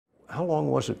How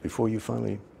long was it before you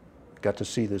finally got to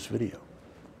see this video?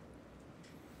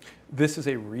 This is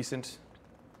a recent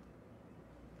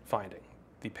finding.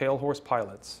 The Pale Horse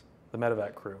pilots, the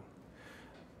medevac crew,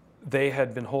 they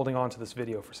had been holding on to this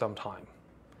video for some time,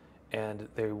 and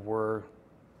they were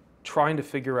trying to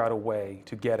figure out a way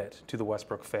to get it to the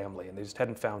Westbrook family, and they just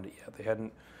hadn't found it yet. They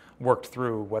hadn't worked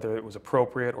through whether it was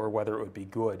appropriate or whether it would be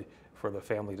good for the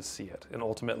family to see it. And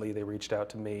ultimately, they reached out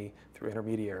to me through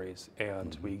intermediaries,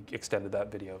 and we extended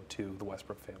that video to the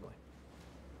Westbrook family.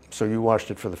 So you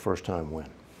watched it for the first time when?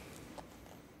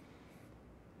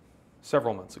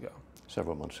 Several months ago.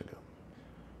 Several months ago.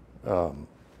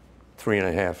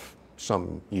 3.5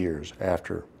 some years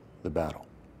after the battle.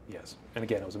 Yes. And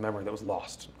again, it was a memory that was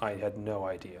lost. I had no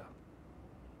idea.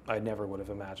 I never would have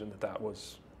imagined that that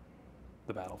was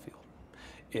the battlefield.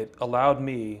 It allowed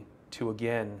me to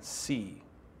again see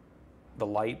the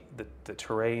light, the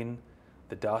terrain,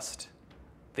 the dust,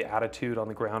 the attitude on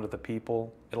the ground of the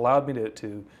people. It allowed me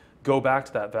to go back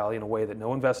to that valley in a way that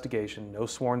no investigation, no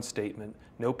sworn statement,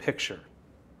 no picture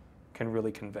can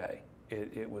really convey.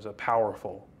 It was a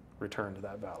powerful return to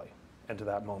that valley and to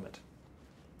that moment.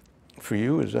 For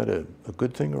you, is that a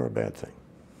good thing or a bad thing?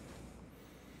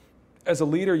 As a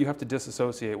leader, you have to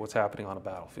disassociate what's happening on a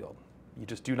battlefield. You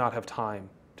just do not have time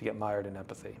to get mired in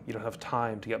empathy. You don't have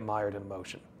time to get mired in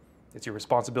emotion. It's your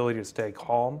responsibility to stay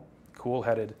calm,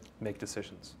 cool-headed, make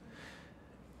decisions.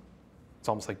 It's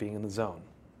almost like being in the zone.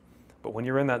 But when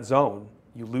you're in that zone,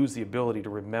 you lose the ability to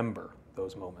remember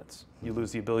those moments. You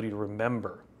lose the ability to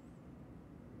remember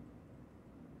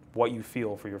what you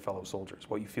feel for your fellow soldiers,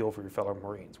 what you feel for your fellow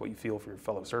Marines, what you feel for your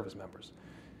fellow service members.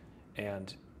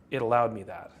 And it allowed me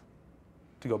that,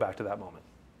 to go back to that moment.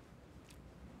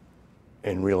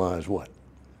 And realize what?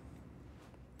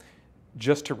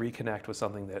 Just to reconnect with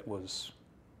something that was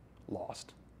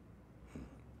lost.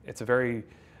 It's a very,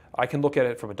 I can look at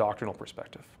it from a doctrinal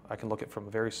perspective. I can look at it from a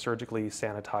very surgically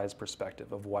sanitized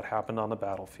perspective of what happened on the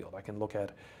battlefield. I can look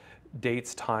at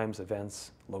dates, times,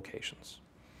 events, locations.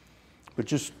 But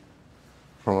just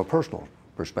from a personal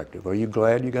perspective, are you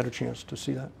glad you got a chance to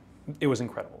see that? It was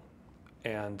incredible.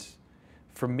 And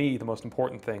for me, the most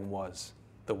important thing was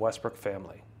the Westbrook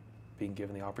family being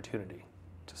given the opportunity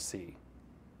to see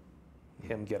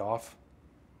him get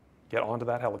onto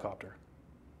that helicopter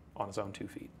on his own 2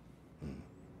 feet.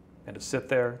 And to sit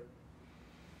there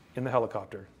in the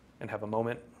helicopter and have a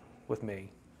moment with me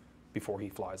before he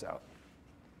flies out.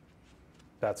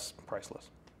 That's priceless.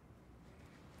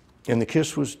 And the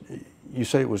kiss was, you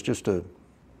say it was just to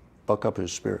buck up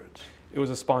his spirits. It was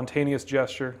a spontaneous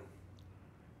gesture,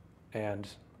 and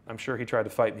I'm sure he tried to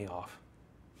fight me off,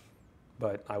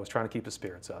 but I was trying to keep his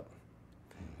spirits up.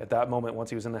 At that moment, once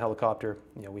he was in the helicopter,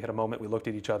 we had a moment, we looked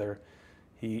at each other.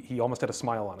 He almost had a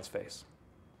smile on his face.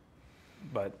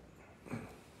 But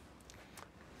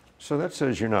so that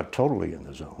says you're not totally in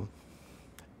the zone.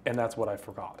 And that's what I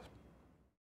forgot.